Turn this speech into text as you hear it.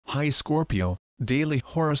Hi Scorpio, Daily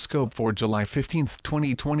Horoscope for July 15,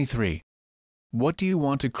 2023. What do you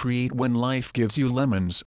want to create when life gives you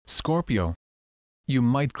lemons, Scorpio? You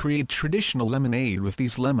might create traditional lemonade with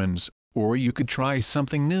these lemons, or you could try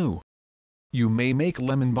something new. You may make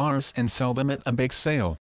lemon bars and sell them at a bake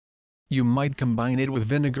sale. You might combine it with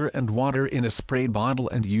vinegar and water in a spray bottle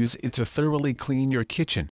and use it to thoroughly clean your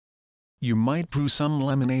kitchen. You might brew some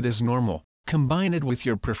lemonade as normal, combine it with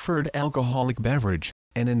your preferred alcoholic beverage,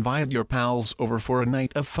 and invite your pals over for a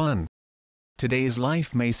night of fun. Today's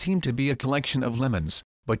life may seem to be a collection of lemons,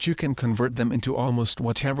 but you can convert them into almost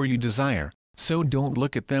whatever you desire, so don't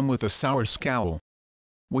look at them with a sour scowl.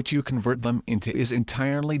 What you convert them into is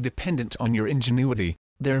entirely dependent on your ingenuity,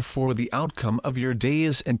 therefore the outcome of your day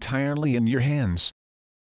is entirely in your hands.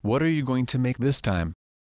 What are you going to make this time?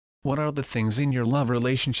 What are the things in your love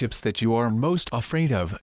relationships that you are most afraid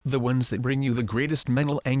of, the ones that bring you the greatest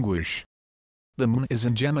mental anguish? The moon is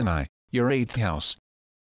in Gemini, your 8th house.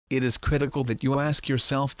 It is critical that you ask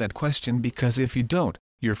yourself that question because if you don't,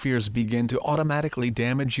 your fears begin to automatically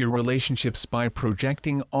damage your relationships by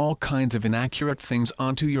projecting all kinds of inaccurate things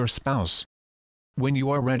onto your spouse. When you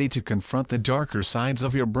are ready to confront the darker sides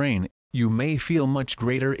of your brain, you may feel much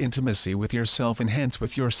greater intimacy with yourself and hence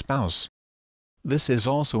with your spouse. This is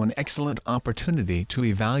also an excellent opportunity to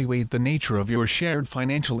evaluate the nature of your shared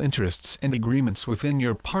financial interests and agreements within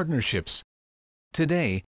your partnerships.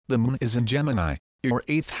 Today, the moon is in Gemini, your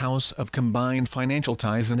 8th house of combined financial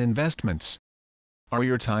ties and investments. Are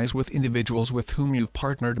your ties with individuals with whom you've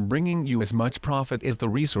partnered bringing you as much profit as the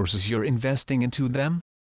resources you're investing into them?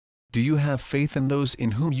 Do you have faith in those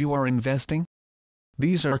in whom you are investing?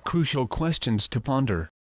 These are crucial questions to ponder.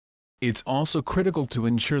 It's also critical to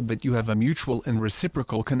ensure that you have a mutual and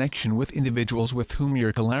reciprocal connection with individuals with whom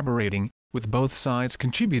you're collaborating, with both sides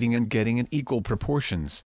contributing and getting in equal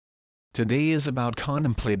proportions. Today is about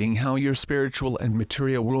contemplating how your spiritual and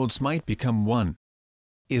material worlds might become one.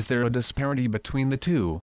 Is there a disparity between the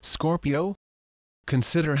two, Scorpio?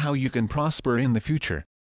 Consider how you can prosper in the future.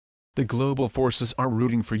 The global forces are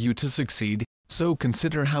rooting for you to succeed, so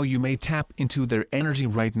consider how you may tap into their energy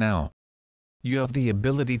right now. You have the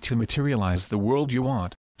ability to materialize the world you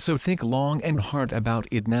want, so think long and hard about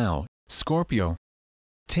it now, Scorpio.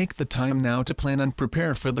 Take the time now to plan and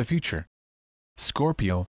prepare for the future.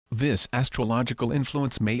 Scorpio, this astrological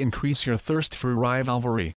influence may increase your thirst for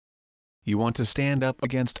rivalry. You want to stand up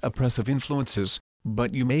against oppressive influences,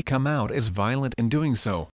 but you may come out as violent in doing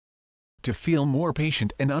so. To feel more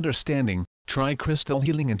patient and understanding, try crystal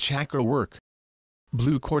healing and chakra work.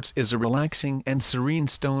 Blue quartz is a relaxing and serene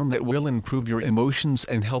stone that will improve your emotions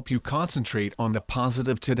and help you concentrate on the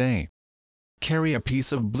positive today. Carry a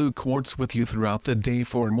piece of blue quartz with you throughout the day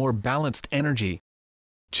for more balanced energy.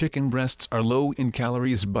 Chicken breasts are low in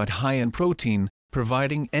calories but high in protein,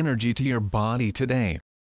 providing energy to your body today.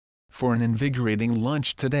 For an invigorating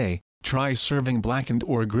lunch today, try serving blackened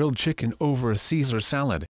or grilled chicken over a Caesar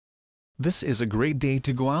salad. This is a great day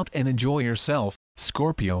to go out and enjoy yourself,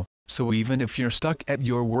 Scorpio, so even if you're stuck at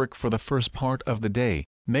your work for the first part of the day,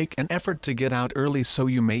 make an effort to get out early so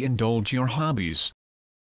you may indulge your hobbies.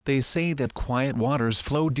 They say that quiet waters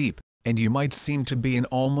flow deep, and you might seem to be an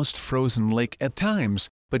almost frozen lake at times,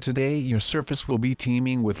 but today your surface will be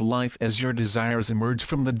teeming with life as your desires emerge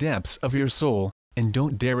from the depths of your soul, and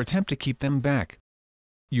don't dare attempt to keep them back.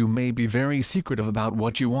 You may be very secretive about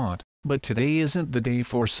what you want, but today isn't the day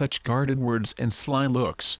for such guarded words and sly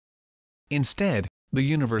looks. Instead, the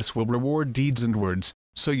universe will reward deeds and words,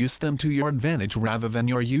 so use them to your advantage rather than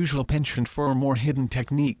your usual penchant for more hidden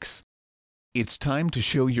techniques. It's time to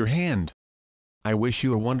show your hand. I wish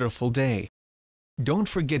you a wonderful day. Don't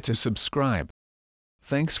forget to subscribe.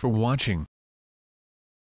 Thanks for watching.